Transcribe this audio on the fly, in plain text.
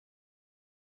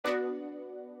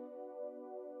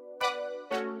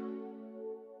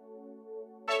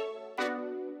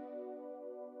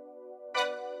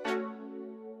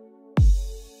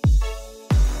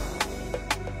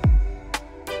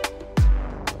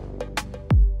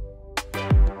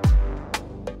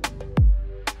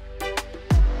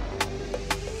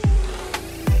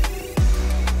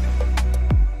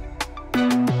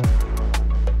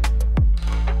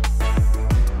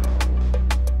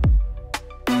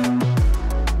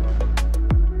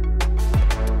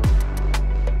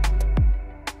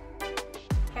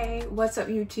What's up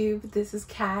YouTube? This is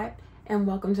Kat and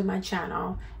welcome to my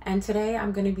channel, and today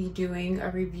I'm going to be doing a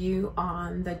review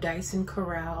on the Dyson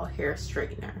Corrale hair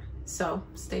straightener, so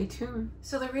stay tuned.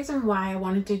 So the reason why I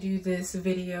wanted to do this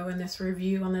video and this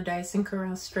review on the Dyson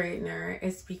Corrale straightener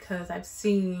is because I've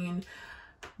seen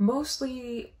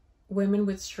mostly women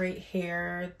with straight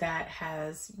hair that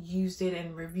has used it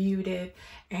and reviewed it,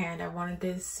 and I wanted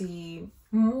to see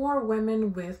more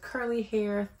women with curly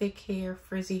hair, thick hair,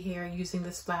 frizzy hair using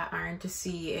this flat iron to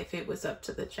see if it was up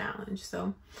to the challenge.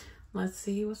 So let's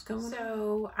see what's going on.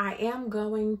 So I am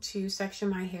going to section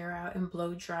my hair out and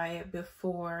blow dry it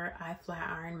before I flat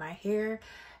iron my hair.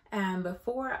 And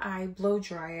before I blow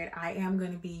dry it, I am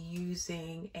going to be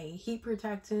using a heat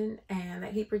protectant, and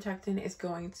that heat protectant is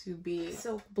going to be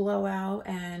Silk Blowout,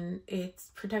 and it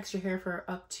protects your hair for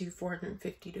up to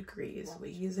 450 degrees. I'll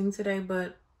be using today,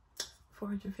 but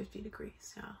 450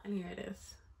 degrees, yeah, and here it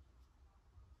is.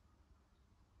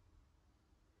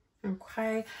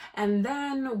 Okay, and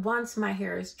then once my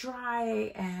hair is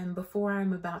dry and before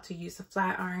I'm about to use the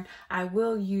flat iron, I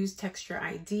will use Texture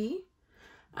ID.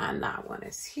 And that one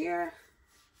is here.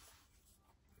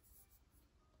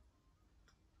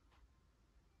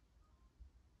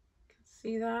 You can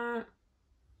see that.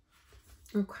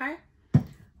 Okay.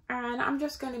 And I'm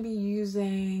just going to be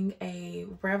using a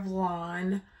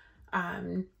Revlon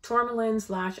tourmaline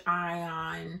 /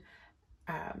 ion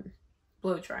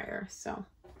blow dryer. So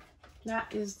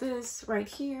that is this right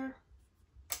here.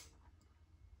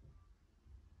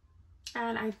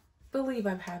 And I believe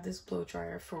I've had this blow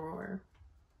dryer for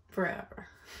forever,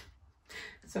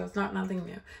 so it's not nothing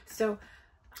new. So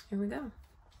here we go.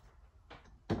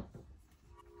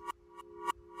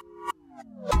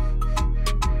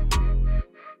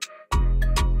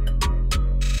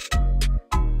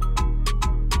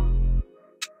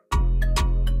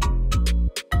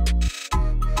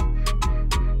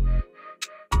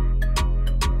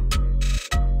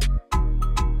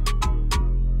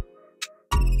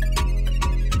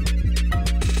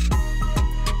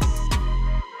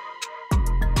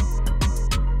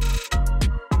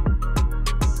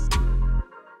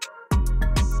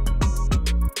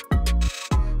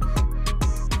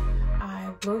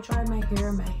 Blow dried my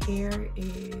hair. My hair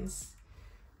is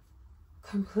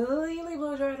completely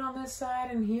blow dried on this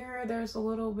side, and here there's a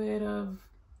little bit of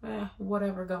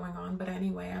whatever going on. But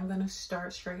anyway, I'm gonna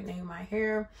start straightening my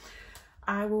hair.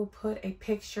 I will put a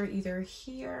picture either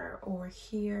here or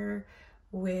here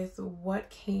with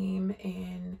what came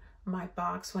in my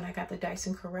box when I got the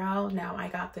Dyson Corrale. Now I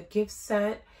got the gift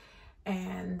set,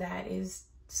 and that is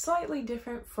slightly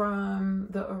different from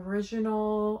the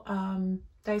original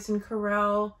Dyson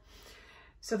Corrale.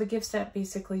 So the gift set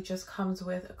basically just comes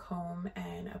with a comb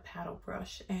and a paddle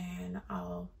brush, and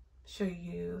I'll show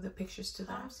you the pictures to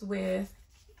that. With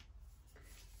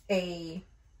a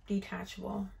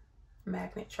detachable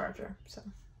magnet charger. So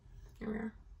here we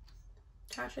are.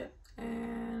 Attach it,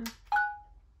 and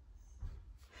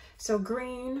so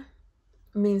green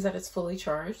means that it's fully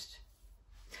charged,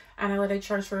 and I let it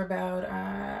charge for about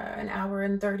an hour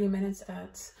and 30 minutes.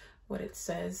 That's what it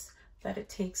says that it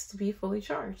takes to be fully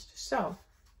charged. So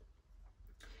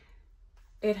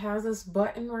it has this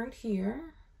button right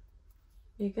here,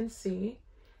 you can see,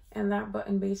 and that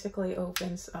button basically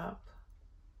opens up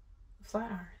the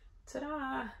flat iron.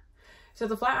 Ta-da! So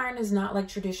the flat iron is not like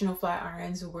traditional flat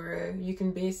irons where you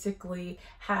can basically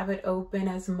have it open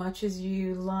as much as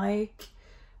you like.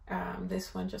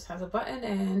 This one just has a button,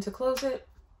 and to close it,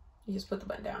 you just put the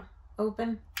button down.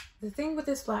 Open. The thing with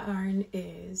this flat iron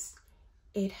is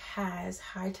it has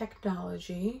high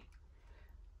technology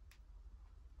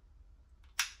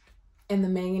in the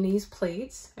manganese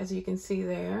plates, as you can see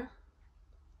there.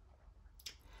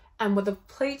 And what the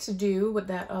plates do, what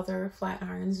that other flat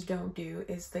irons don't do,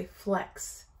 is they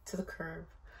flex to the curve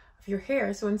of your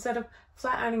hair. So instead of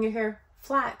flat ironing your hair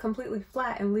flat, completely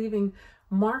flat, and leaving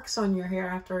marks on your hair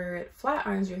after it flat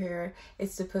irons your hair,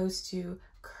 it's supposed to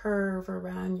curve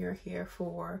around your hair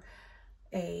for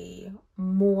a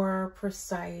more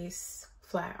precise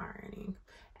flat ironing,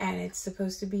 and it's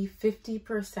supposed to be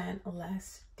 50%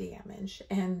 less damage.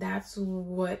 And that's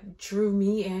what drew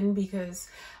me in, because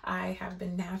I have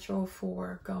been natural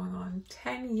for going on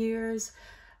 10 years.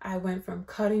 I went from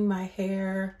cutting my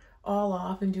hair all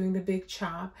off and doing the big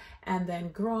chop, and then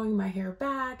growing my hair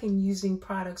back and using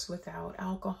products without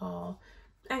alcohol.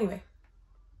 Anyway,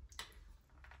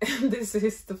 this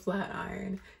is the flat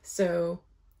iron. So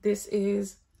this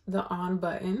is the on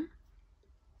button,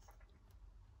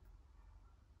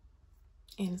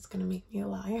 and it's gonna make me a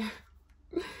liar.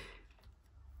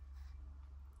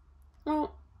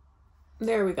 Well,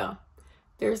 there we go.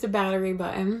 There's the battery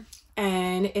button.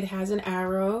 and it has an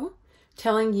arrow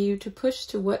telling you to push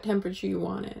to what temperature you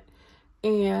want it.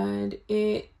 And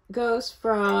it goes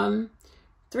from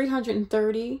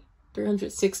 330,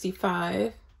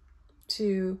 365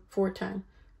 to 410.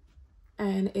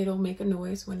 And it'll make a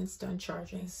noise when it's done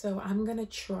charging. So I'm gonna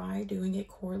try doing it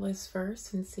cordless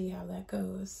first and see how that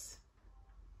goes.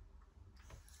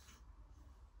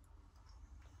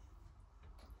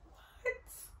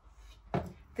 What?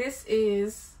 This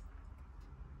is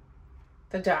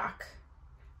the dock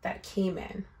that came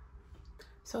in.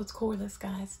 So it's cordless,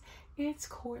 guys. It's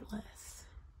cordless.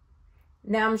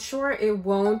 Now I'm sure it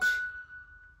won't.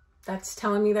 That's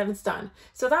telling me that it's done.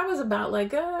 So that was about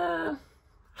like I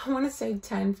want to say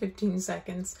 10-15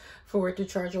 seconds for it to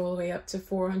charge all the way up to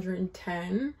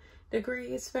 410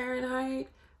 degrees Fahrenheit.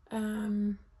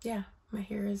 Yeah, my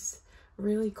hair is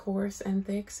really coarse and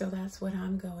thick, so that's what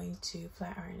I'm going to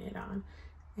flat iron it on.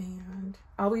 And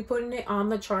I'll be putting it on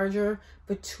the charger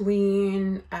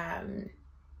between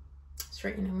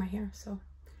straightening my hair. So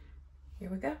here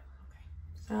we go. Okay.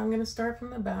 So I'm gonna start from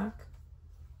the back.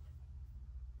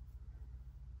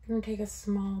 I'm gonna take a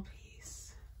small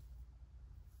piece.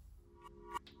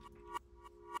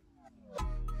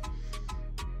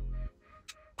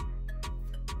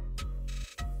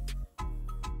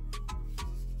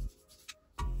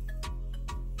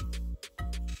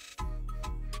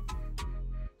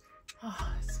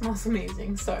 Oh, it smells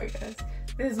amazing. Sorry guys.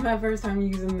 This is my first time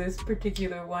using this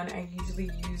particular one. I usually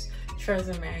use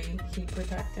Tresemme heat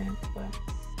protectant, but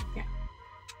yeah.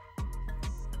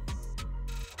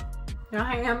 Now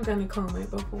I am gonna comb it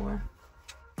before.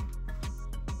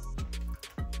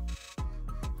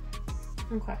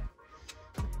 Okay.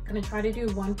 Gonna try to do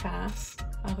one pass.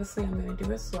 Obviously I'm gonna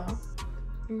do it slow.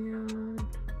 And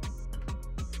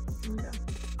there we go.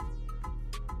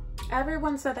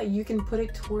 Everyone said that you can put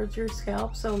it towards your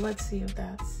scalp, so let's see if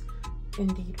that's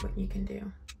indeed what you can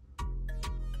do.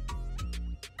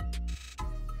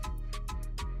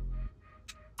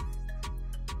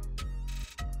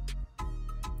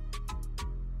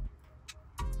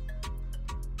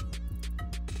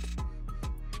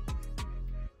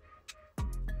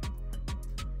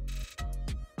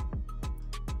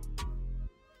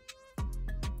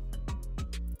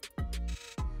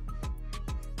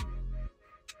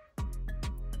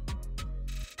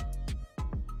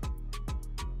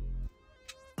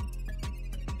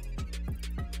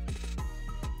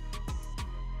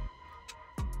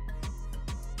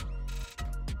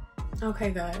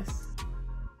 Okay guys,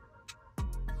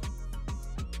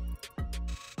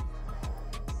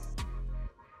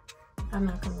 I'm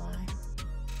not gonna lie.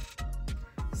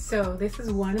 So this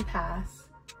is one pass.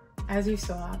 As you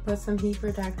saw, I put some heat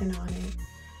protectant on it,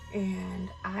 and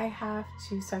I have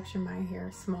to section my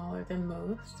hair smaller than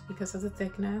most because of the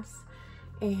thickness,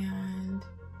 and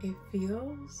it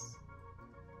feels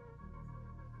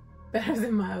better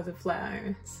than my other flat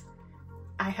irons.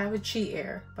 I have a cheat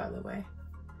air, by the way.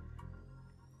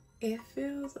 It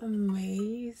feels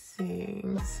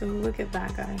amazing. So look at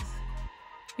that, guys.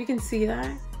 You can see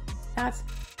that? That's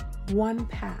one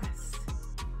pass.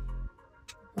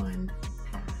 One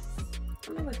pass.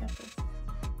 Let me look at this.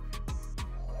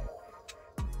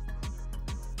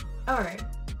 All right.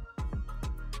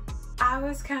 I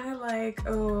was kind of like,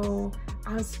 oh,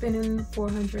 I'm spending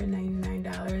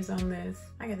 $499 on this.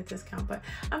 I got a discount, but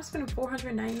I'm spending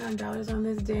 $499 on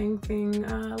this dang thing.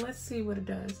 Let's see what it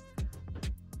does.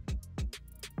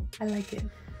 I like it.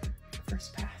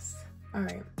 First pass. All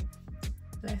right,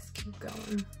 let's keep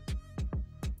going.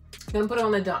 I'm gonna put it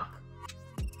on the dock.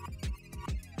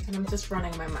 And I'm just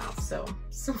running my mouth, so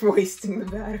it's wasting the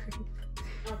battery.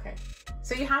 Okay,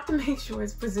 so you have to make sure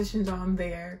it's positioned on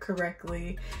there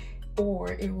correctly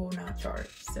or it will not charge,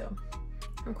 so,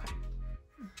 okay.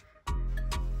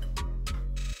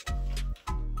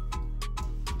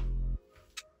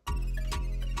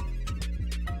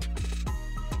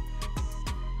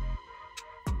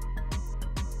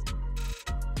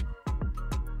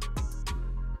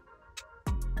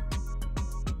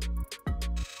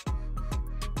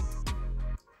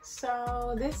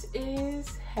 So this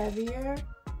is heavier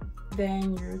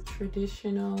than your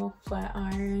traditional flat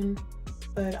iron,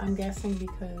 but I'm guessing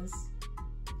because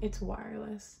it's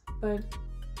wireless, but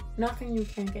nothing you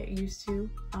can't get used to,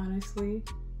 honestly.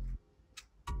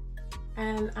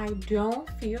 And I don't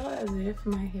feel as if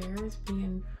my hair is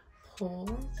being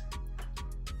pulled,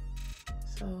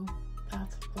 so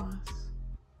that's a plus.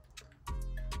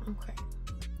 Okay.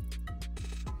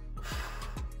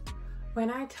 When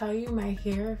I tell you my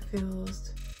hair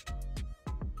feels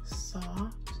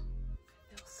soft,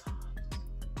 it feels soft.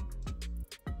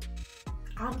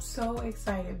 I'm so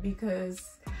excited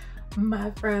because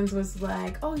my friends was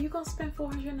like, oh, you gonna spend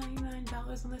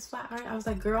 $499 on this flat iron? I was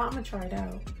like, girl, I'm gonna try it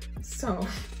out. So,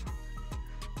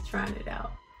 trying it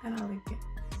out, and I like it.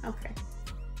 Okay.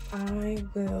 I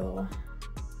will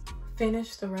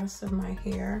finish the rest of my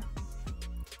hair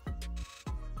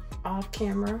off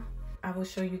camera. I will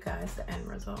show you guys the end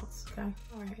results, okay?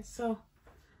 All right, so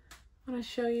I'm gonna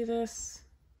show you this.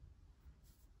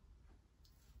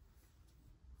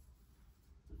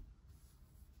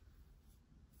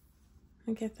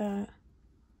 Look at that.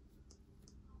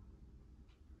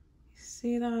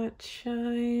 See that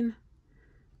shine?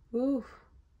 Ooh.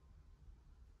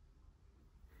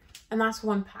 And that's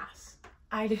one pass.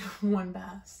 I did one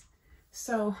pass.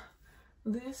 So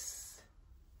this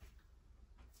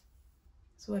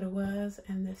is what it was,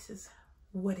 and this is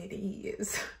what it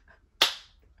is.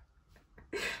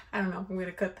 I don't know if I'm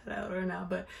gonna cut that out or not,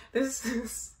 but this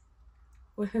is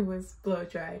what it was blow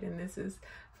dried, and this is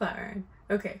flat iron.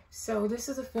 Okay, so this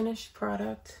is a finished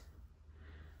product.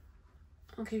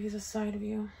 I'll give you the side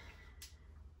view.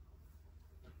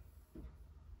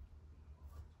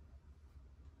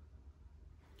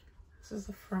 This is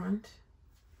the front.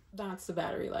 That's the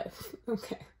battery life.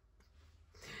 Okay.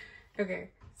 Okay,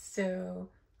 so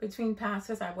between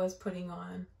passes, I was putting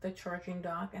on the charging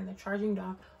dock, and the charging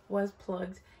dock was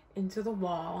plugged into the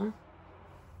wall.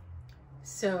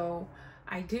 So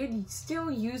I did still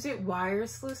use it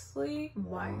wirelessly,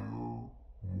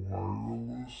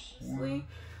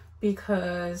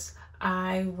 because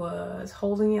I was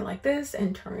holding it like this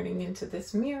and turning into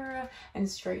this mirror and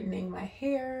straightening my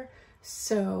hair.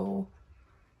 So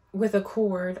with a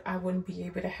cord, I wouldn't be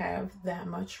able to have that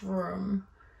much room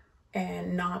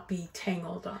and not be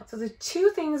tangled up. So the two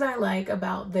things I like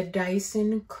about the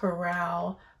Dyson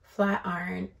Corrale flat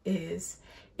iron is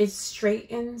it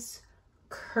straightens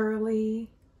curly,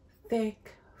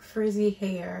 thick, frizzy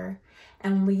hair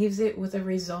and leaves it with a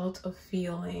result of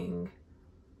feeling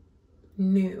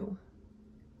new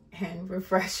and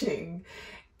refreshing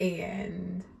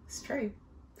and straight.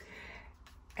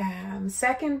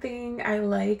 Second thing I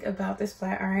like about this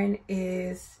flat iron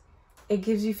is it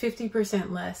gives you 50%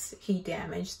 less heat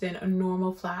damage than a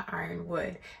normal flat iron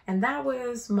would. And that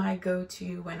was my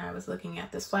go-to when I was looking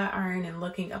at this flat iron and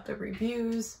looking up the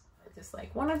reviews.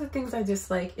 One of the things I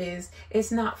dislike is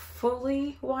it's not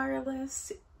fully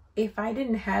wireless. If I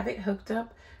didn't have it hooked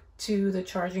up to the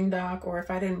charging dock, or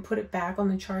if I didn't put it back on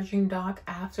the charging dock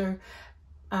after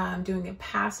doing a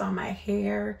pass on my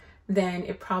hair, then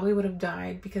it probably would have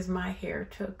died because my hair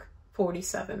took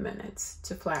 47 minutes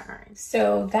to flat iron.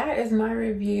 So that is my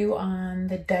review on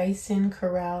the Dyson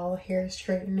Corrale hair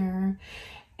straightener.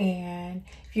 And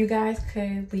if you guys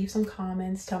could leave some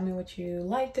comments, tell me what you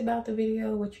liked about the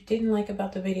video, what you didn't like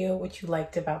about the video, what you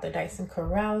liked about the Dyson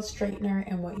Corrale straightener,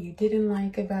 and what you didn't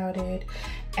like about it.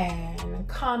 And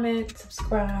comment,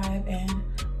 subscribe, and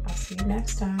I'll see you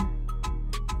next time.